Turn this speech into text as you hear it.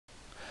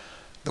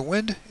The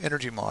wind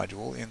energy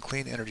module in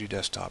Clean Energy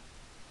Desktop.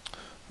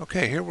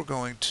 Okay, here we're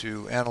going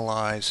to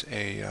analyze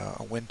a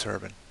wind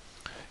turbine,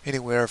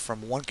 anywhere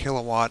from 1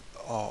 kilowatt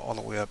all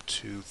the way up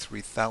to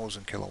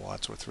 3,000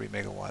 kilowatts or 3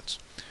 megawatts.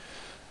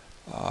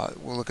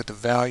 We'll look at the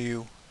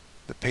value,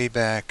 the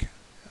payback,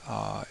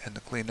 and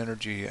the clean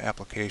energy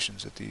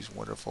applications that these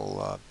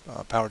wonderful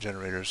power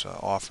generators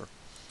offer.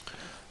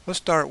 Let's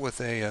start with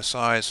a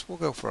size. We'll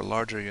go for a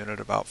larger unit,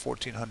 about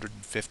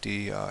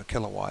 1,450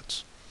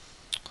 kilowatts.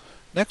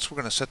 Next, we're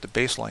going to set the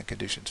baseline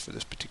conditions for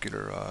this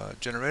particular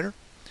generator.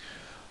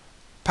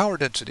 Power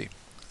density.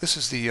 This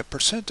is the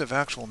percent of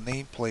actual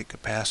nameplate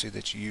capacity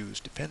that's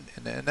used, and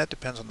that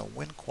depends on the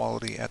wind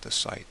quality at the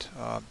site.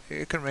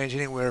 It can range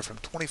anywhere from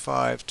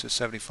 25 to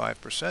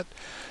 75%.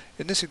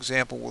 In this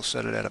example, we'll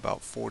set it at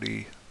about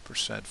 40%,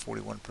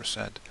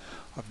 41%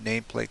 of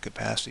nameplate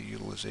capacity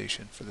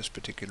utilization for this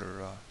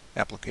particular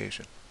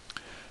application.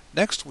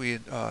 Next, we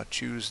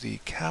choose the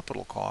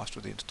capital cost,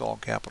 or the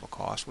installed capital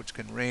cost, which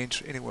can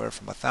range anywhere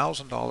from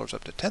 $1,000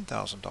 up to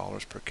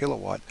 $10,000 per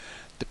kilowatt,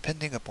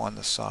 depending upon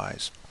the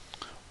size.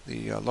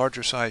 The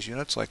larger size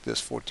units, like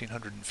this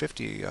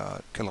 1,450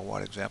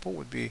 kilowatt example,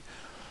 would be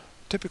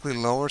typically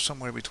lower,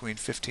 somewhere between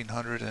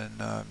 $1,500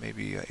 and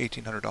maybe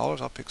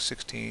 $1,800. I'll pick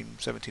 $1,600,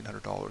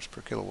 $1,700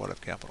 per kilowatt of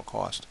capital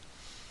cost.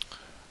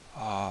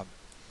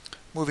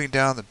 Moving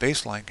down the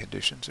baseline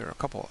conditions, there are a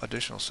couple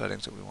additional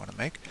settings that we want to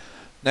make.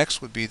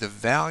 Next would be the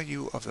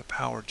value of the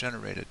power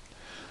generated.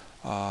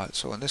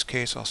 So in this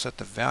case, I'll set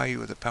the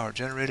value of the power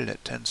generated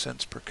at 10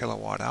 cents per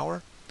kilowatt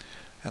hour.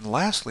 And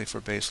lastly,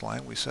 for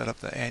baseline, we set up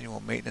the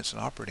annual maintenance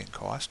and operating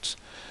costs.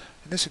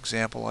 In this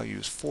example, I'll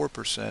use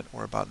 4%,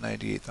 or about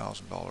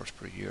 $98,000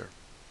 per year.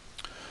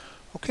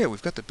 Okay,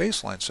 we've got the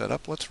baseline set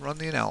up. Let's run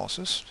the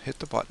analysis. Hit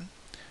the button,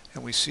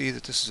 and we see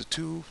that this is a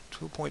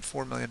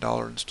 $2.4 million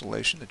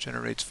installation that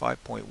generates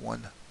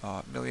 5.1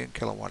 million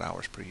kilowatt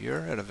hours per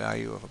year at a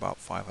value of about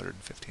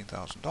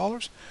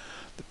 $515,000.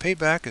 The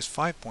payback is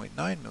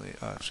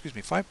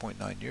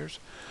 5.9 years,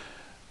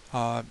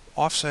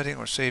 offsetting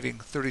or saving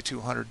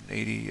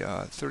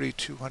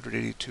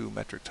 3,282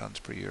 metric tons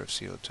per year of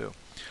CO2.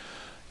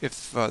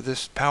 If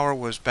this power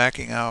was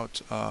backing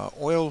out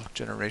oil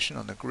generation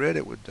on the grid,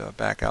 it would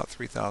back out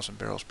 3,000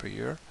 barrels per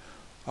year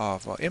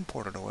of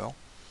imported oil.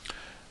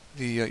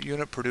 The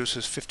unit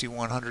produces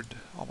 5,100,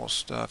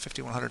 almost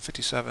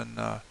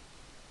 5,157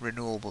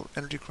 renewable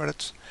energy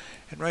credits,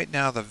 and right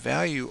now the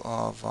value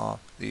of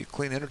the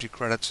clean energy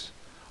credits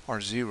are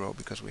 0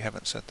 because we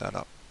haven't set that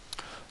up.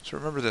 So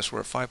remember this,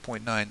 we're at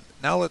 5.9.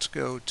 Now let's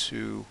go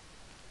to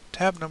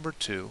tab number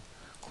 2,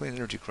 clean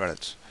energy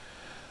credits.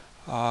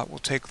 We'll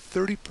take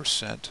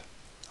 30%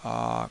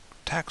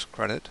 tax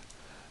credit,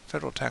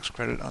 federal tax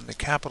credit, on the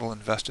capital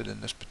invested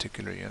in this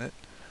particular unit.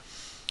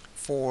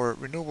 For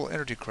renewable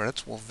energy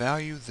credits, we'll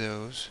value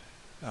those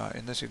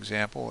in this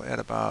example at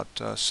about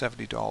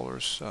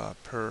 $70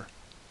 per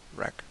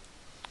rec.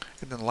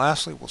 And then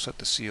lastly, we'll set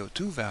the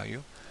CO2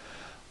 value.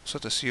 We'll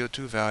set the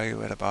CO2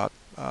 value at about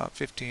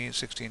 $15,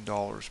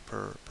 $16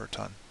 per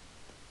ton.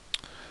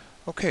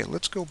 Okay,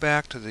 let's go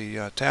back to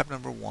the tab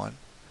number 1,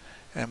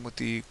 and with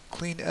the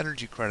clean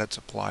energy credits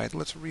applied,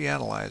 let's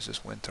reanalyze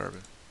this wind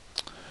turbine.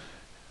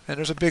 And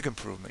there's a big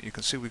improvement. You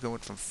can see we go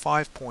from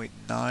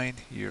 5.9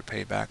 year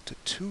payback to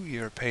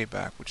 2-year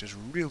payback, which is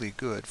really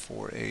good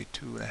for a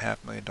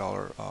 $2.5 million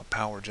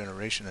power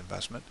generation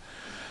investment.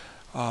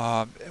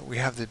 We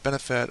have the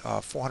benefit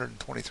of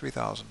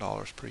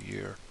 $423,000 per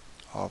year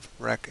of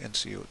REC and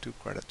CO2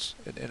 credits,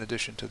 in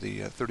addition to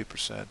the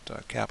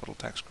 30% capital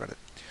tax credit.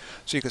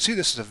 So you can see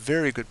this is a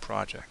very good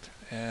project,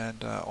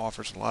 and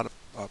offers a lot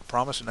of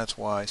promise, and that's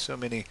why so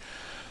many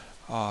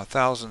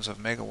thousands of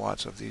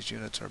megawatts of these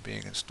units are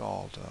being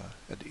installed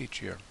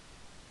each year.